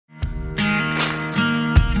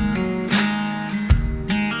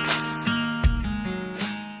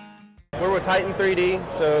We're with Titan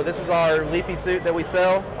 3D, so this is our Leafy Suit that we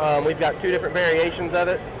sell. We've got 2 different variations of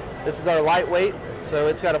it. This is our lightweight, so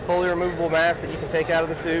it's got a fully removable mask that you can take out of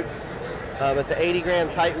the suit. It's an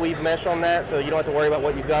 80-gram tight weave mesh on that, so you don't have to worry about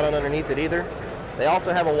what you've got on underneath it either. They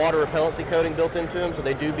also have a water repellency coating built into them, so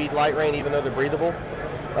they do beat light rain even though they're breathable.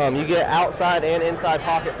 You get outside and inside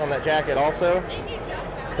pockets on that jacket also.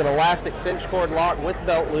 It's an elastic cinch cord lock with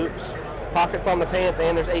belt loops, pockets on the pants,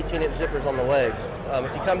 and there's 18-inch zippers on the legs.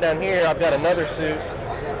 If you come down here, I've got another suit.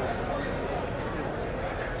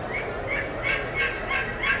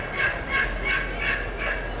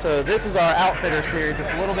 So this is our Outfitter series.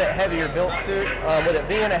 It's a little bit heavier built suit. With it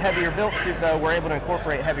being a heavier built suit though, we're able to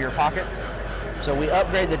incorporate heavier pockets. So we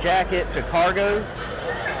upgrade the jacket to cargos,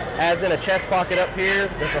 as in a chest pocket up here.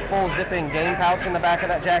 There's a full zipping game pouch in the back of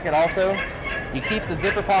that jacket also. You keep the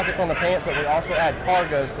zipper pockets on the pants, but we also add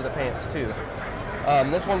cargos to the pants too.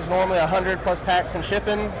 This one's normally $100 plus tax and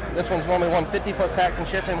shipping. This one's normally $150 plus tax and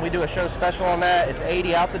shipping. We do a show special on that. It's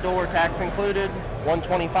 $80 out the door, tax included,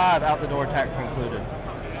 $125 out the door, tax included.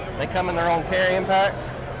 They come in their own carrying pack.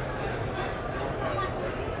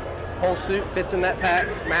 Whole suit fits in that pack.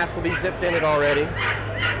 Mask will be zipped in it already.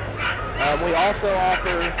 We also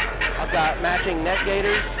offer, I've got matching neck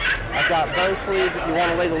gaiters. I've got bow sleeves if you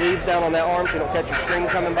want to lay the leaves down on that arm so you don't catch your string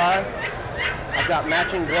coming by. I've got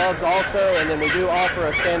matching gloves also, and then we do offer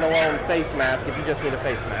a standalone face mask if you just need a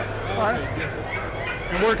face mask. All right.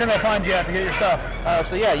 And where can I find you at to get your stuff?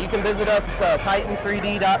 So yeah, you can visit us. It's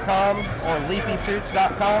titan3d.com or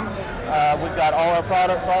leafysuits.com. We've got all our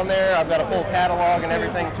products on there. I've got a full catalog and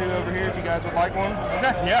everything too over here if you guys would like one.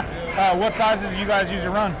 Okay, yeah. What sizes do you guys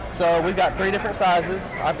usually run? So we've got 3 different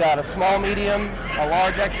sizes. I've got a small, medium, a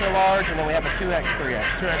large, extra large, and then we have a 2X, 3X.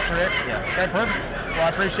 2X, 3X? Yeah. Okay, perfect. Well, I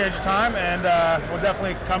appreciate your time, and we'll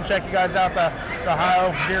definitely come check you guys out the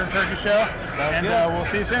Ohio Deer and Turkey Show. Sounds good. We'll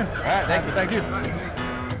see you soon. All right, thank you. Thank you.